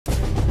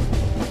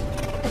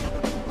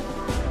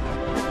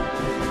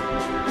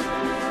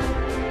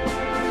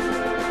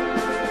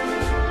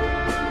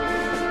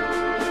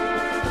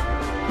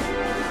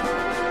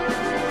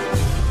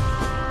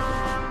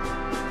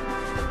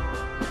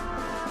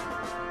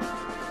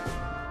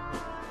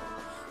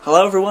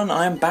Hello everyone,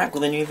 I am back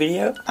with a new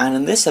video, and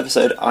in this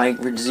episode I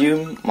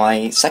resume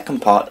my second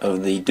part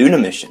of the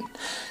Duna mission.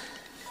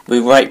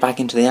 We're right back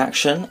into the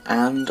action,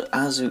 and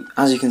as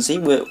you can see,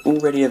 we're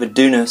already over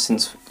Duna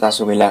since that's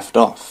where we left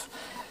off.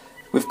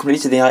 We've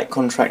completed the Ike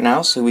contract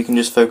now, so we can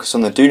just focus on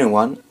the Duna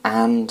one,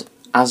 and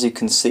as you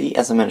can see,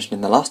 as I mentioned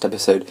in the last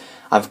episode,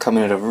 I've come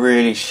in at a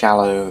really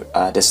shallow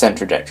descent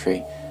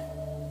trajectory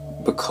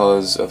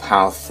because of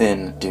how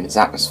thin Duna's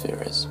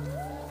atmosphere is.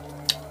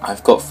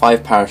 I've got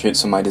 5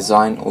 parachutes on my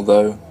design,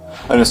 although,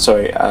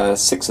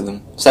 6 of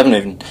them, 7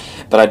 even,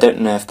 but I don't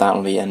know if that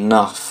will be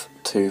enough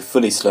to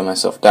fully slow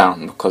myself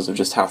down because of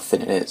just how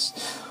thin it is.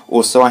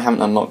 Also, I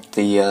haven't unlocked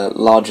the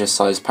larger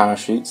size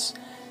parachutes,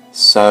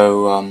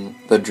 so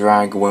the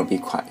drag won't be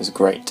quite as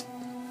great.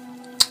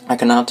 I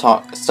can now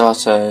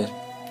start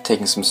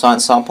taking some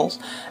science samples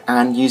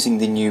and using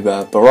the new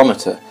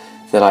barometer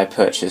that I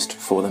purchased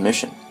for the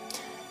mission.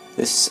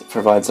 This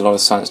provides a lot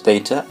of science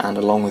data, and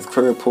along with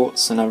crew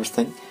reports and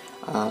everything,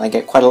 I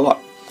get quite a lot.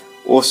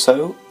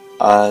 Also,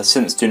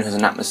 since Duna has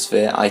an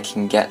atmosphere, I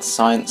can get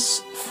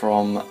science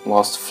from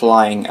whilst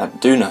flying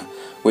at Duna,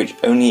 which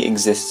only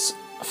exists,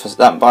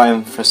 that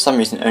biome for some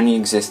reason only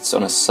exists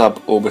on a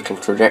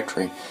suborbital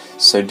trajectory,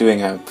 so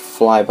doing a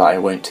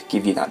flyby won't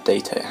give you that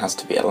data, it has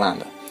to be a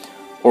lander.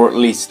 Or at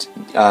least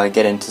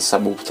get into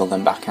suborbital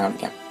then back out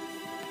again.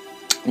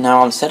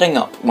 Now I'm setting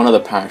up one of the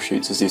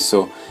parachutes, as you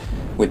saw,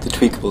 with the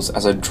tweakables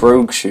as a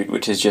drogue chute,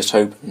 which is just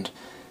opened,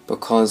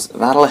 because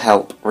that'll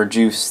help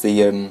reduce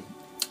the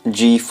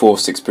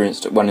G-force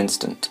experienced at one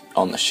instant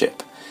on the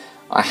ship.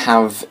 I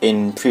have,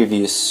 in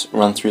previous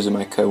run-throughs of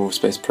my Kerbal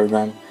space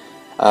program,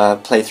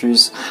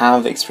 playthroughs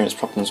have experienced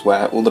problems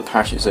where all the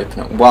parachutes open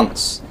at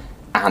once,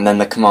 and then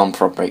the command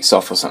prod breaks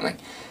off or something.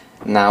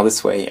 Now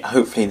this way,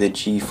 hopefully the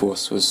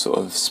G-force was sort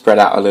of spread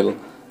out a little,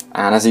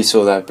 and as you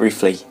saw there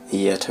briefly,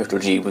 the total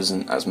G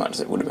wasn't as much as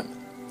it would have been.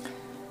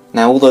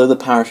 Now, although the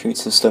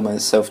parachutes have slowed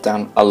myself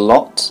down a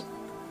lot,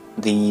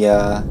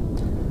 the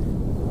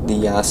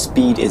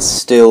speed is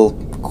still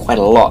quite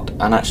a lot,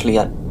 and actually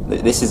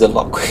this is a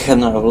lot quicker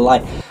than I would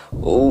like.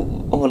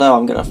 Oh no,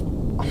 I'm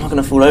not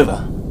gonna fall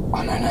over.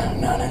 Oh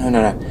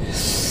no.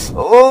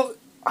 Oh,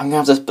 I'm gonna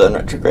have this burn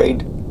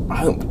retrograde. I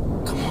hope.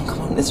 Come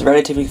on, it's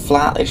relatively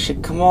flat. It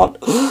should come on.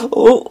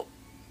 Oh,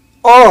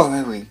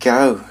 there we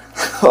go.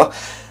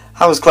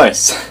 That was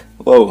close.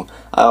 Whoa.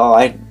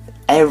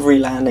 Every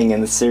landing in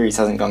the series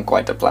hasn't gone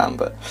quite to plan,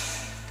 but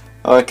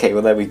okay,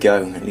 well there we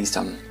go. At least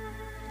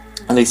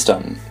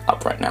I'm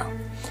upright now.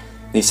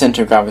 The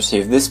centre of gravity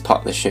of this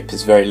part of the ship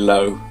is very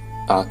low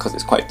because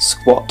it's quite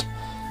squat,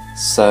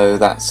 so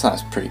that's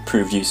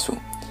proved useful.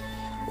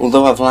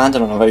 Although I've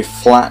landed on a very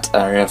flat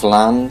area of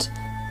land,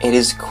 it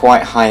is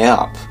quite high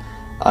up.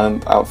 I'm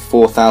about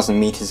 4,000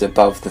 meters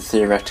above the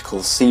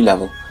theoretical sea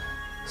level,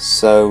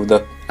 so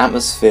the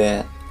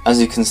atmosphere, as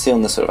you can see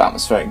on the sort of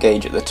atmospheric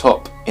gauge at the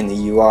top in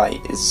the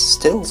UI, is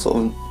still sort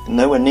of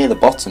nowhere near the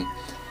bottom.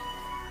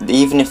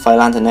 Even if I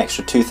land an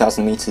extra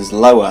 2,000 meters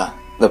lower,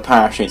 the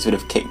parachutes would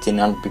have kicked in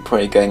and would be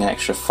probably going an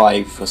extra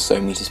 5 or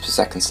so meters per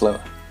second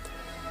slower.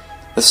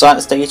 The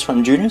science data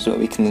on Duna is where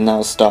we can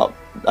now start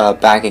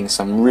bagging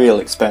some real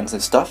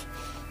expensive stuff,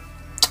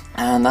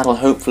 and that'll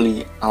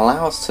hopefully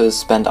allow us to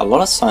spend a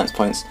lot of science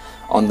points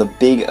on the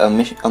big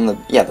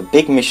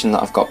big mission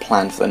that I've got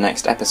planned for the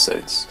next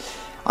episodes.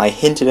 I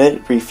hinted at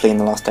it briefly in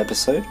the last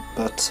episode,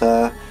 but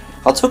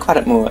I'll talk about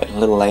it more a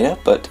little later,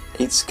 but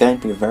it's going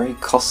to be very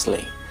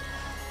costly.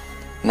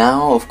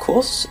 Now, of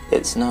course,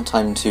 it's now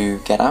time to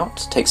get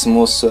out, take some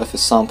more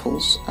surface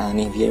samples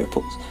and EVA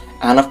reports,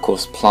 and of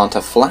course plant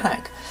a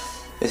flag.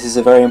 This is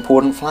a very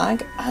important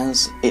flag,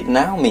 as it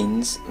now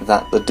means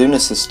that the Duna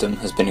system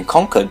has been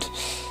conquered.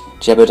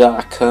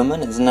 Jebediah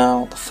Kerman is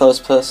now the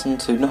first person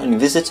to not only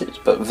visit it,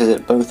 but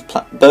visit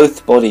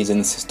both bodies in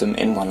the system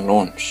in one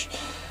launch.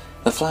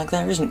 The flag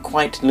there isn't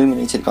quite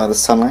illuminated by the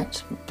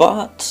sunlight,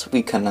 but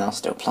we can now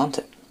still plant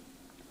it.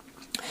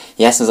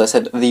 Yes, as I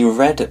said, the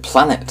red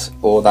planet,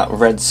 or that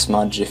red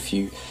smudge if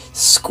you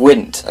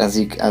squint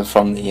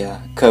from the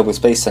Kerbal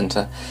Space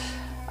Center,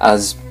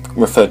 as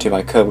referred to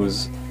by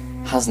Kerbals,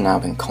 has now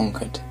been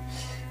conquered.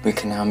 We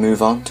can now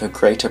move on to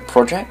greater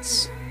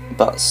projects,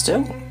 but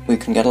still, we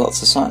can get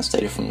lots of science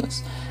data from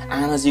this.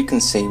 And as you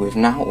can see, we've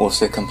now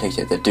also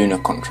completed the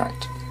Duna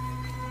contract.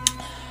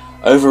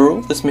 Overall,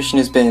 this mission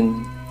has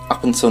been,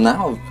 up until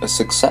now, a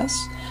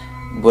success,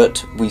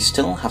 but we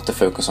still have to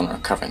focus on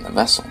recovering the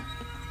vessel.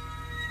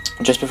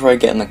 Just before I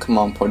get in the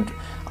command pod,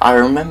 I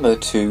remember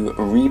to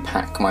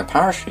repack my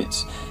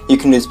parachutes. You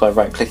can do this by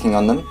right-clicking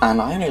on them, and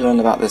I only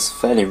learned about this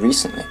fairly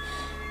recently.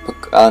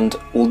 And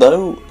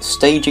although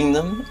staging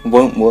them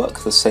won't work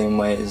the same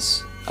way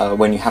as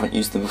when you haven't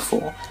used them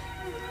before,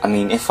 I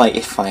mean, if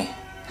I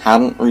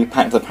hadn't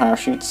repacked the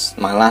parachutes,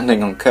 my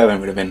landing on Kerbal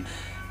would have been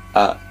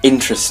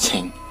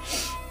interesting.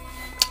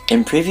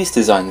 In previous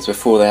designs,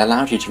 before they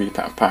allowed you to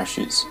repack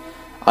parachutes,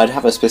 I'd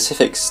have a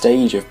specific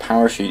stage of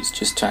parachutes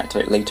just to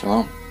activate later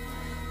on.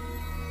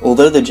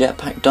 Although the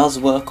jetpack does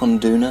work on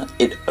Duna,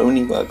 it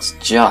only works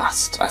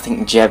just. I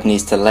think Jeb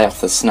needs to lay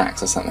off the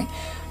snacks or something.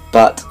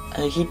 But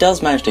he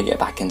does manage to get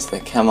back into the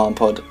Kerbal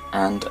pod,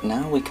 and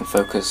now we can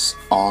focus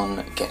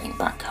on getting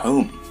back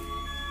home.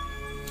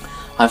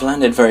 I've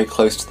landed very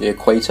close to the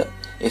equator,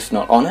 if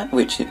not on it,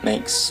 which it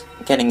makes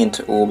getting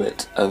into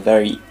orbit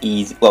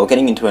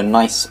getting into a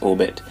nice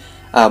orbit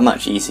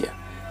much easier.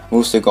 I've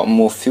also got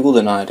more fuel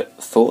than I'd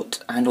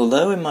thought, and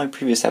although in my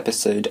previous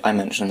episode I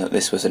mentioned that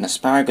this was an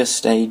asparagus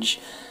stage,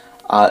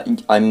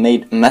 I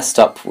messed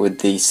up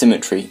with the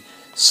symmetry,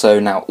 so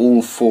now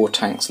all 4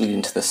 tanks lead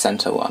into the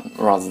centre one,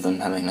 rather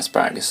than having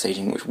asparagus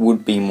staging, which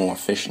would be more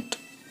efficient.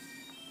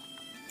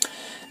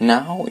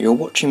 Now, as you're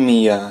watching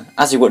me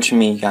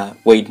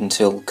wait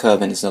until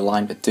Kerbal is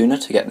aligned with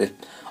Duna to get the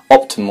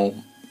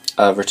optimal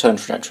return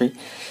trajectory,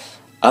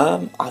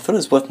 I thought it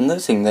was worth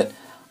noting that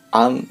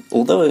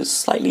although it was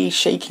slightly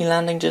shaky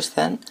landing just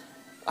then,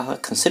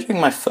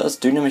 considering my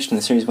first Duna mission in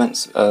the series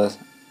went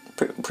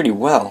pretty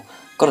well,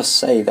 gotta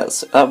say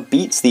that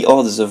beats the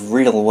odds of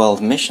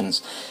real-world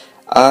missions.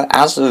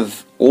 As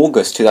of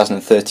August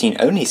 2013,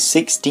 only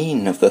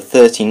 16 of the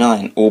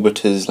 39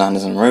 orbiters,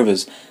 landers and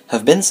rovers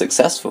have been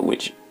successful,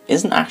 which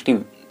isn't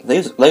actually,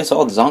 those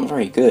odds aren't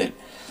very good.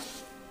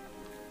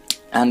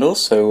 And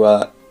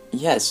also,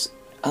 yes,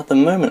 at the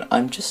moment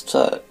I'm just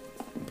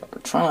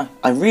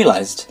I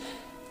realised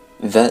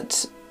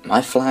that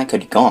my flag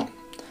had gone.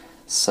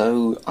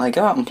 So I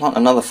go out and plant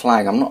another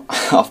flag. I'm not,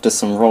 after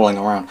some rolling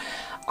around,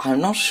 I'm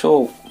not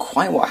sure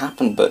quite what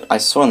happened, but I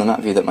saw on the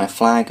map view that my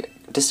flag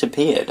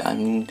disappeared. I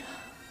mean,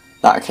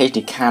 that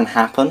occasionally can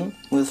happen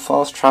with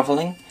fast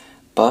travelling,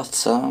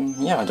 but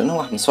yeah, I don't know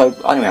what happened. So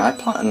anyway, I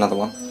planted another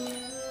one,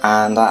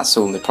 and that's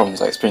all the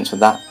problems I experienced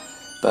with that.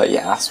 But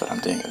yeah, that's what I'm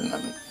doing at the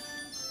moment.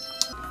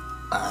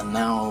 And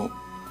now,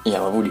 yeah,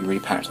 I've already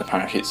repacked the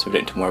parachute, so we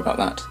don't need to worry about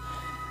that.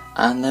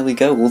 And there we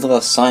go, all of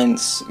our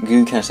science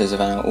goo canisters have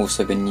now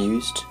also been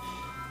used.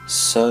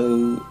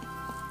 So,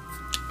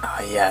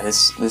 yeah,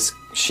 this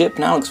ship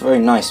now looks very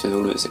nice with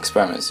all of its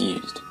experiments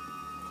used.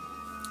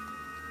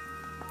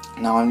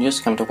 Now I'm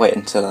just going to wait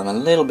until I'm a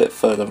little bit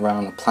further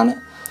around the planet,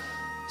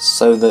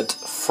 so that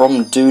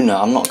from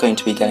Duna I'm not going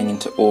to be getting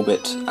into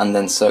orbit and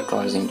then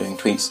circularizing doing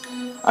tweaks.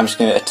 I'm just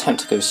going to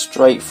attempt to go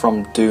straight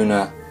from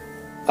Duna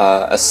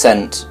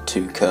ascent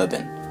to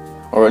Kerbal,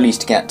 or at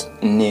least get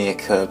near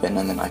Kerbal,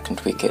 and then I can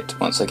tweak it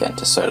once I get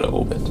into solar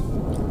orbit.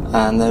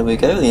 And there we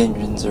go, the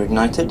engines are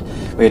ignited.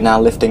 We're now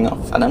lifting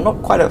off, and I'm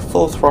not quite at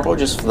full throttle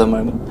just for the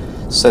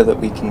moment, so that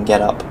we can get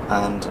up.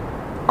 And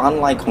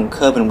unlike on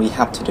Kerbal, we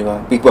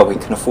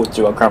can afford to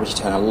do our gravity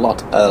turn a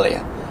lot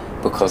earlier,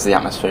 because the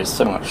atmosphere is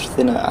so much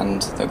thinner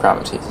and the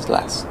gravity is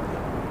less.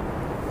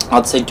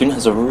 I'd say Duna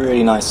has a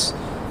really nice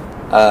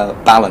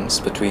balance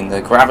between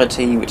the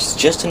gravity, which is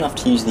just enough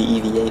to use the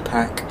EVA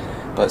pack,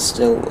 but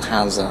still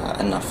has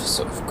enough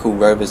sort of cool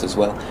rovers as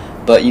well.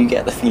 But you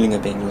get the feeling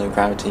of being low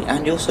gravity,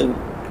 and you also,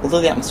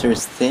 although the atmosphere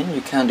is thin,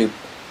 you can do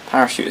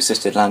parachute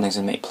assisted landings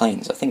and make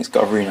planes. I think it's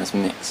got a really nice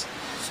mix.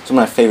 It's one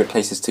of my favourite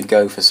places to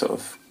go for sort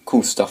of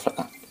cool stuff like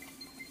that.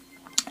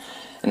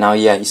 And now,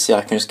 yeah, you see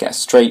I can just get a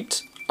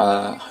straight,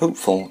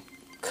 hopeful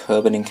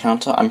Kerbal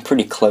encounter. I'm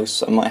pretty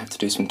close. I might have to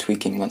do some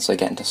tweaking once I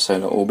get into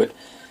solar orbit,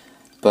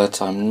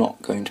 but I'm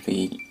not going to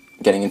be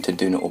getting into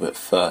Duna orbit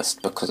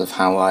first because of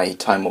how I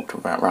time warped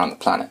around the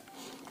planet.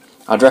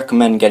 I'd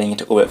recommend getting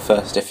into orbit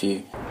first if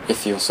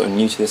you're sort of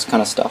new to this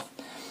kind of stuff,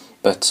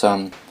 but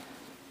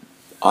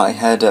I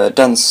had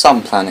done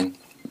some planning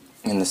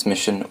in this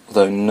mission,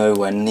 although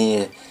nowhere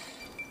near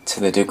to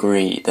the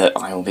degree that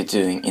I will be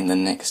doing in the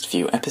next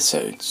few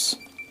episodes.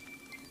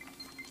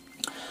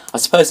 I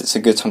suppose it's a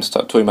good time to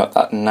start talking about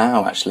that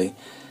now, actually,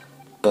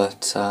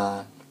 but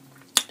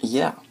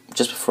yeah,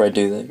 just before I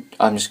do that,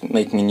 I'm just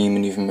making a new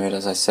manoeuvre mode,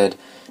 as I said,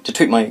 to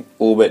tweak my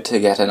orbit to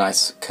get a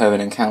nice Kerbal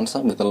encounter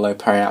with a low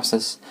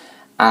periapsis,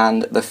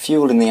 and the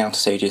fuel in the outer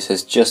stages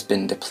has just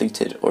been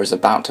depleted, or is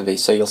about to be,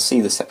 so you'll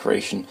see the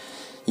separation.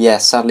 Yeah,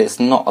 sadly it's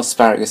not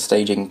asparagus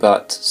staging,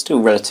 but still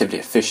relatively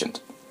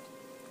efficient.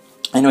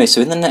 Anyway,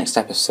 so in the next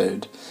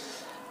episode,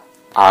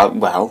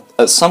 well,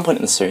 at some point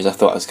in the series I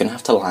thought I was going to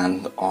have to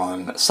land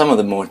on some of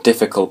the more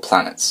difficult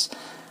planets.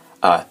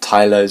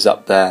 Tylo's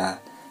up there.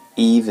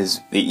 Eve is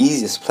the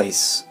easiest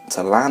place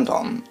to land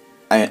on,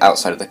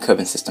 outside of the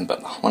Kerbal system,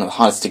 but one of the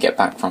hardest to get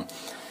back from.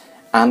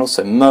 And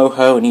also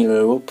Moho and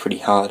Elo are all pretty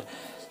hard,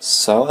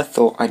 so I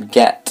thought I'd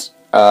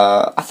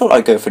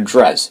go for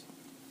Dres.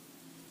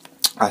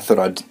 I thought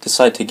I'd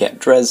decide to get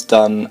Dres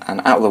done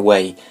and out of the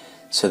way,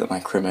 so that my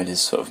crew mode is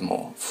sort of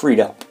more freed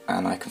up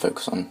and I can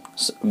focus on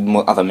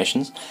more other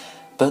missions.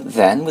 But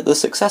then, with the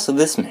success of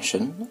this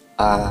mission,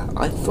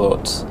 I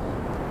thought,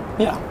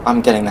 yeah,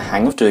 I'm getting the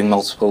hang of doing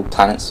multiple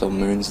planets or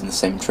moons in the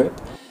same trip,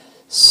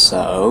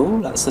 so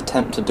let's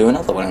attempt to do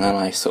another one. And then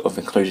I sort of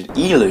included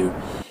Elu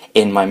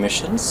in my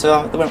mission, so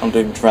I went on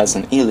doing Dres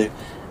and Elu,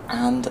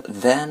 and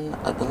then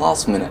at the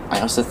last minute I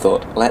also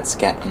thought, let's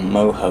get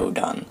Moho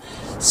done.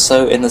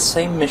 So in the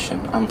same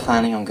mission I'm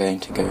planning on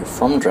going to go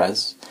from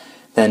Dres,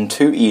 then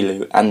to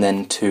Elu, and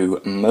then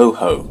to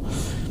Moho.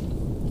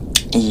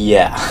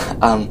 Yeah,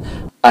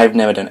 I've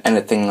never done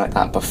anything like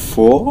that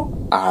before.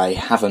 I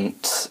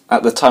haven't,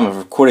 at the time of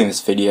recording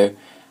this video,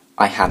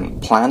 I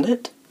hadn't planned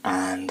it,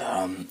 and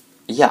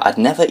yeah, I'd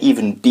never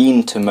even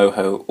been to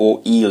Moho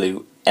or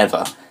Elu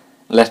ever,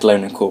 let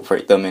alone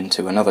incorporate them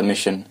into another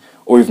mission,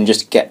 or even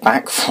just get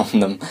back from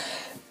them.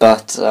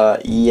 But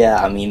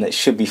yeah, I mean, it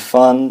should be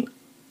fun.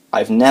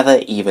 I've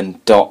never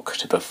even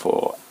docked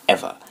before,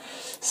 ever,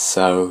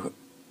 so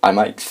I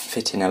might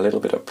fit in a little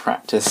bit of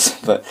practice,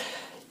 but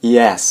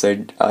yeah,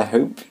 so I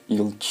hope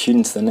you'll tune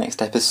into the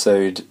next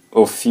episode,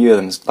 or few of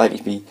them. It's likely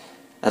to be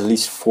at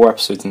least 4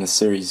 episodes in the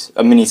series,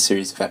 a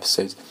mini-series of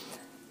episodes.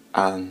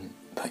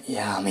 But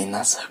yeah, I mean,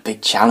 that's a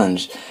big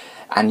challenge,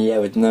 and yeah,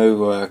 with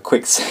no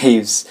quick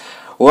saves,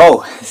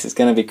 whoa, this is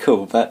going to be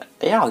cool, but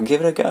yeah, I'll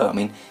give it a go. I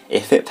mean,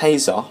 if it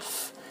pays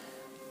off,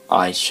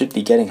 I should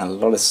be getting a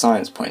lot of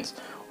science points.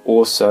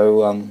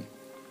 Also,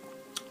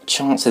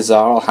 chances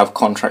are I'll have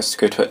contracts to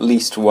go to at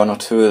least 1 or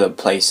 2 of the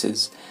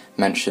places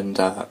mentioned,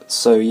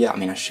 so yeah, I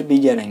mean, I should be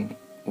getting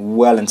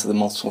well into the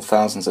multiple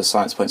thousands of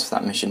science points for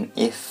that mission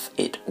if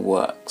it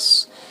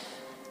works.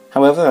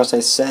 However, as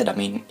I said, I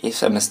mean,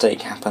 if a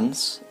mistake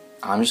happens,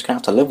 I'm just going to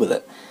have to live with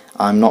it.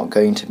 I'm not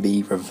going to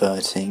be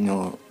reverting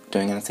or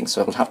doing anything,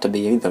 so it'll have to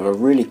be either a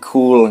really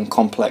cool and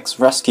complex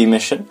rescue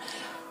mission,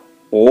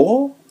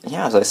 or,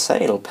 yeah, as I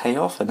say, it'll pay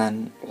off, and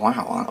then,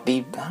 wow, that'll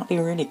be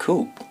really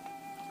cool.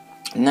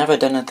 Never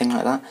done anything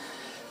like that,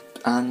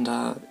 and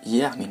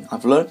yeah, I mean,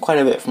 I've learned quite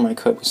a bit from my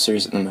Kerbal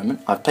series at the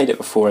moment. I've played it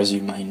before, as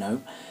you may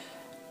know,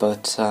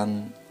 but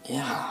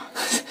yeah,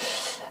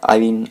 I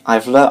mean, I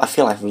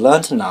feel I've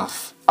learnt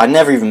enough. I've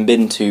never even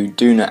been to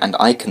Duna and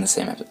Ike in the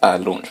same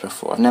launch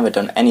before. I've never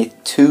done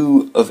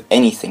 2 of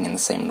anything in the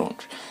same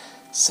launch,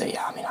 so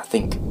yeah, I mean, I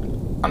think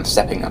I'm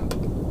stepping up.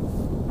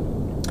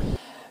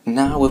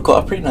 Now we've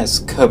got a pretty nice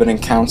Kerbal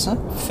encounter.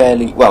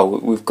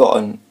 We've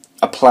got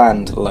a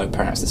planned low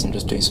power system,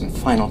 just doing some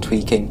final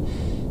tweaking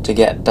to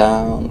get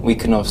down. We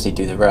can obviously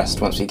do the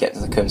rest once we get to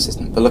the Kerbal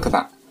system, but look at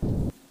that.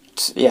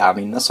 Yeah, I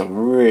mean, that's a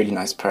really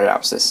nice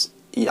periapsis.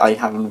 I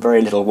have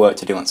very little work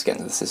to do once I get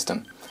into the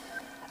system.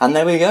 And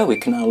there we go, we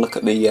can now look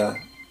at the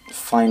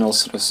final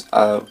sort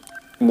of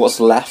what's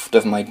left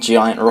of my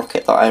giant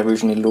rocket that I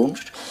originally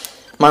launched.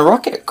 My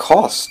rocket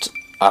cost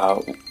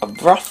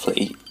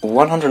roughly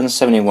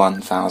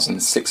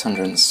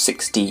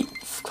 171,660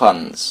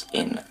 funds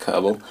in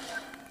Kerbal,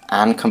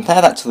 and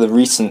compare that to the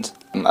recent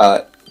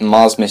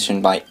Mars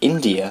mission by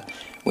India,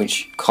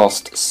 which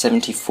cost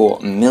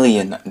 $74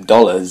 million.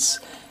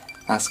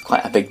 That's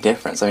quite a big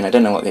difference. I mean, I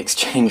don't know what the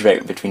exchange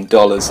rate between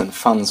dollars and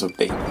funds would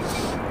be,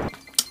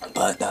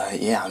 but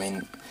yeah, I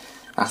mean,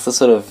 that's the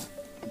sort of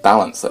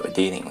balance that we're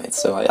dealing with.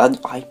 So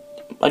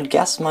I'd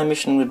guess my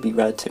mission would be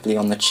relatively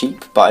on the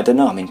cheap, but I don't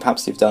know. I mean,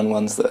 perhaps you've done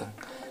ones that are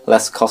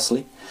less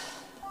costly.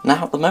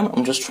 Now, at the moment,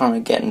 I'm just trying to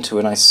get into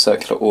a nice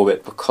circular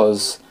orbit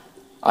because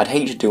I'd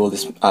hate to do all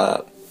this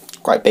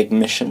quite big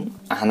mission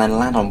and then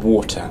land on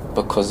water,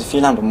 because if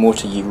you land on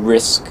water, you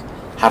risk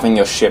having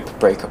your ship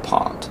break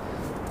apart.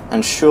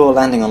 And sure,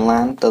 landing on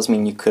land does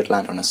mean you could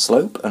land on a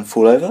slope and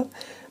fall over,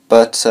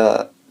 but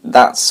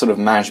that's sort of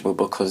manageable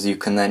because you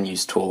can then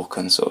use torque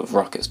and sort of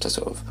rockets to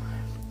sort of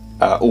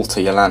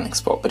alter your landing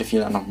spot. But if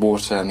you land on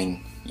water, I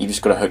mean, you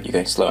just got to hope you're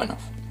going slow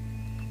enough.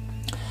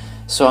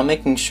 So I'm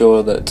making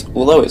sure that,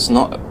 although it's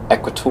not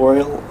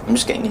equatorial, I'm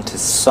just getting into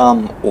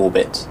some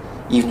orbit,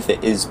 even if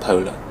it is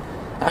polar.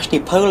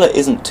 Actually, polar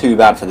isn't too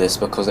bad for this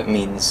because it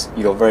means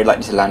you're very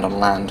likely to land on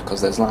land,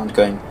 because there's land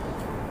going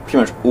pretty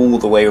much all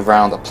the way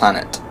around the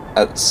planet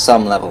at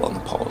some level on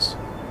the poles.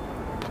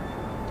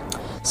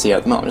 So yeah,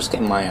 at the moment I'm just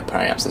getting my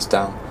periapsis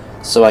down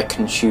so I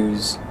can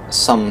choose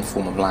some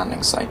form of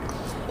landing site.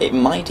 It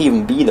might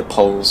even be the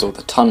poles or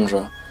the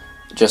tundra,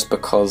 just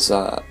because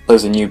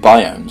those are new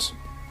biomes,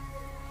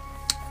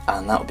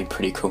 and that would be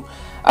pretty cool.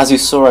 As you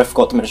saw, I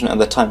forgot to mention at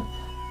the time,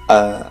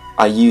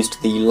 I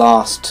used the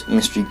last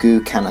mystery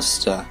goo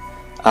canister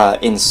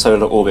in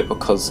solar orbit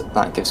because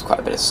that gives quite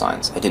a bit of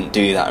science. I didn't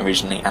do that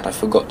originally, and I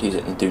forgot to use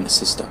it in the Duna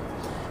system.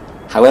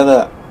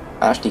 However,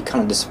 actually,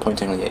 kind of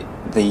disappointingly,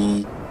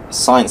 the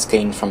science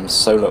gained from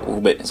solar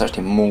orbit is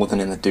actually more than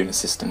in the Duna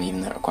system,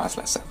 even though it requires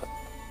less effort.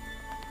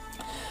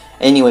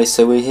 Anyway,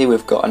 so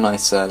we've got a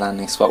nice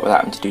landing spot without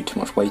having to do too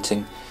much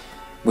waiting.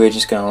 We're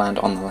just going to land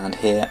on the land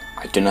here.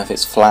 I don't know if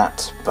it's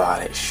flat,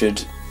 but it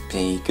should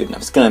be good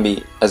enough. It's going to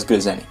be as good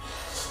as any.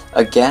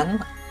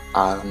 Again,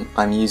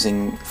 I'm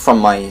using, from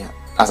my,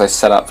 as I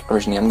set up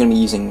originally, I'm going to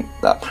be using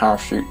that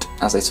parachute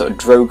as a sort of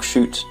drogue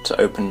chute to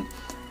open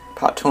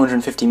about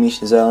 250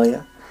 meters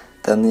earlier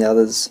than the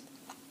others.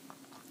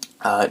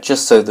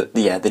 Just so that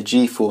the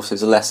G-force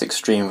is less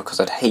extreme, because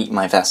I'd hate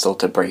my vessel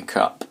to break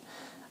up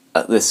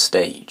at this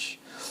stage.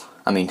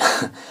 I mean,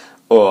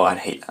 oh, I'd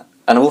hate that.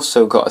 And I've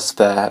also got a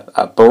spare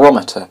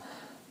barometer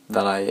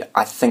that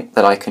I think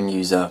that I can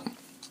use. Yeah,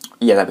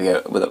 there we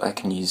go. That I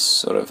can use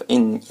sort of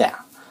in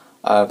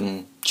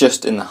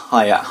just in the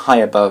high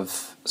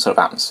above sort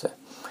of atmosphere.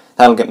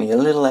 That'll get me a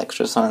little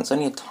extra science,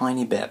 only a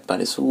tiny bit, but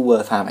it's all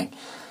worth having.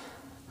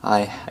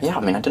 I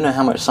mean, I don't know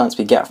how much science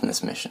we get from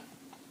this mission,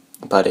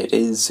 but it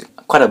is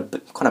quite a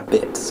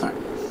bit. Sorry.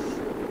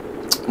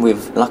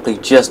 We've luckily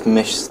just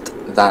missed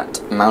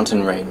that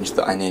mountain range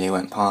that I nearly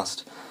went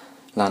past,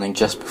 landing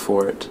just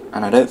before it,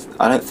 and I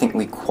don't think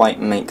we quite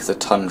make the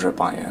tundra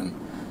biome,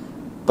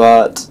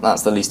 but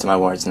that's the least of my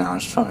worries now. I'm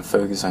just trying to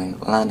focus on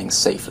landing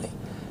safely.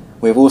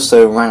 We've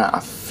also ran out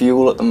of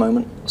fuel at the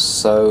moment,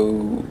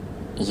 so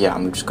yeah,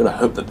 I'm just going to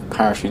hope that the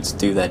parachutes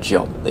do their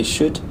job. They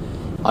should.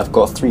 I've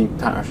got 3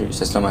 parachutes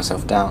to slow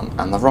myself down,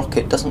 and the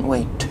rocket doesn't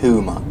weigh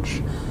too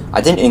much.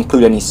 I didn't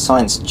include any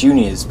Science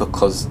Juniors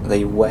because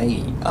they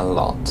weigh a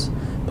lot,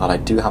 but I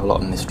do have a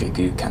lot of mystery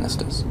goo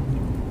canisters.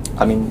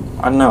 I mean,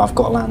 I don't know, I've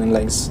got landing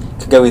legs.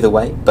 Could go either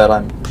way, but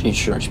I'm pretty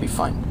sure it should be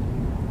fine.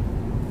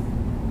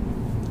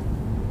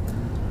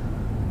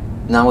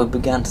 Now we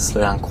began to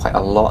slow down quite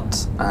a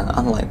lot, and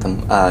unlike the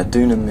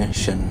Duna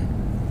mission,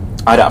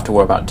 I don't have to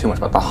worry about too much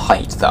about the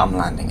height that I'm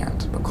landing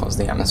at, because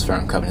the atmosphere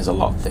I'm covering is a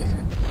lot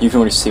thicker. You can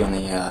already see on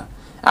the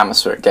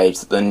atmospheric gauge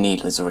that the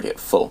needle is already at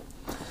full.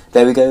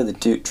 There we go, the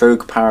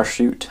drogue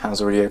parachute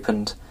has already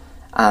opened,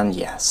 and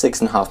yeah,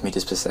 6.5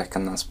 meters per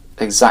second, that's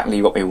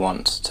exactly what we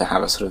want to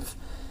have a sort of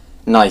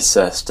nice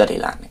steady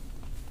landing.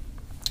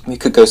 We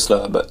could go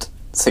slower, but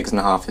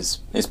 6.5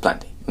 is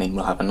plenty. I mean,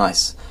 we'll have a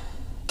nice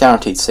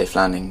guaranteed safe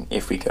landing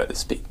if we go at this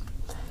speed.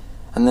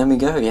 And then we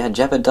go, yeah,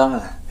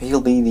 Jebediah.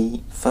 He'll be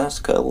the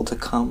first Kerbal to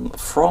come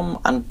from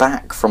and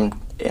back from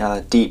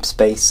deep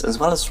space, as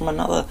well as from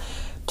another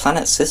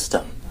planet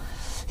system.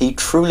 He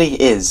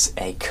truly is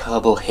a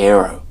Kerbal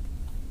hero.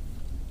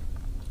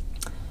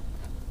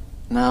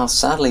 Now,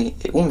 sadly,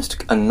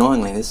 almost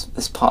annoyingly,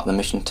 this part of the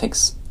mission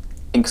takes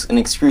an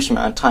excruciating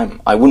amount of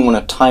time. I wouldn't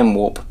want to time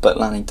warp, but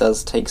landing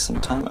does take some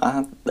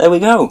time. There we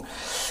go.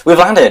 We've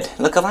landed.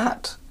 Look at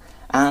that.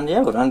 And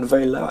yeah, we've landed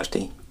very low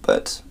actually,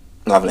 but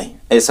lovely.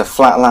 It's a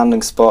flat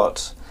landing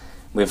spot.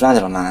 We've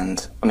landed on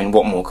land. I mean,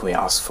 what more can we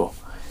ask for?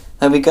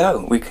 There we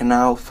go. We can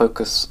now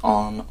focus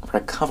on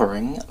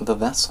recovering the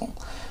vessel.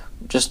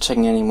 Just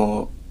checking any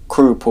more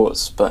crew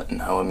reports, but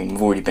no, I mean,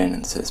 we've already been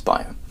into this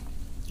biome.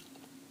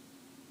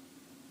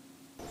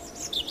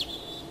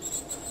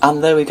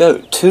 And there we go,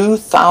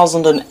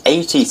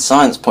 2,080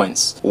 science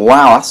points.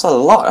 Wow, that's a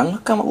lot, and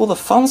look at all the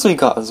funds we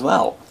got as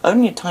well.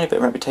 Only a tiny bit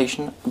of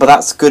reputation, but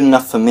that's good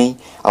enough for me.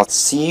 I'll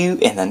see you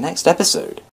in the next episode.